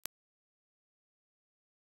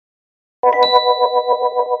I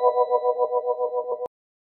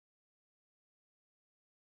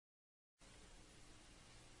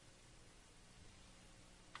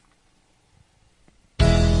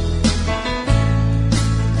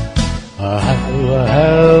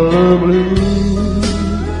have a blue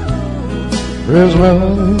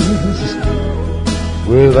Christmas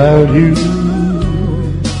without you.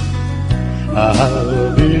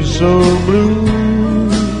 I'll be so blue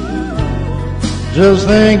just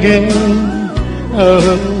thinking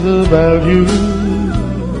about you.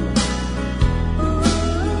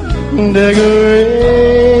 Decorations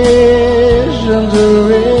of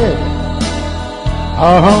red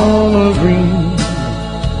are on a green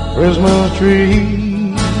Christmas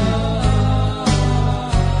tree.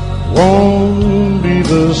 Won't be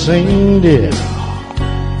the same, dear,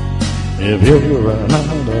 if you're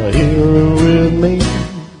not here with me.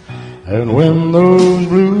 And when those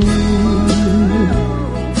blue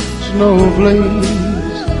snowflakes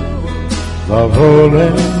are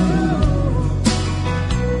falling,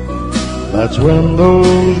 that's when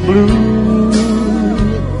those blue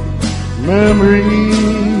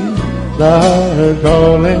memories are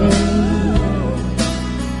calling.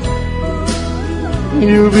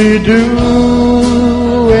 You'll be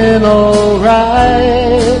doing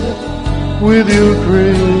alright with your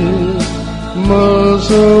Christmas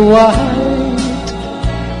so white,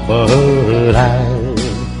 but I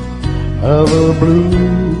have a blue,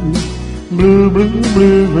 blue, blue,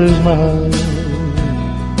 blue Christmas.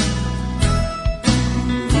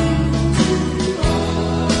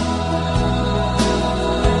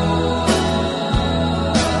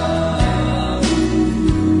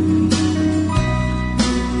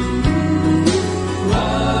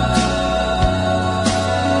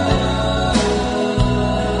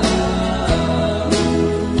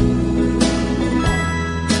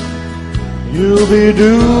 You'll be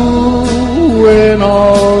doing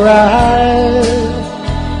alright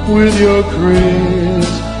with your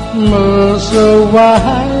Christmas so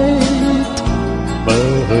white,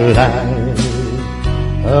 but I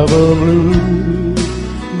have a blue,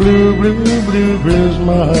 blue, blue, blue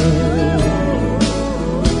Christmas.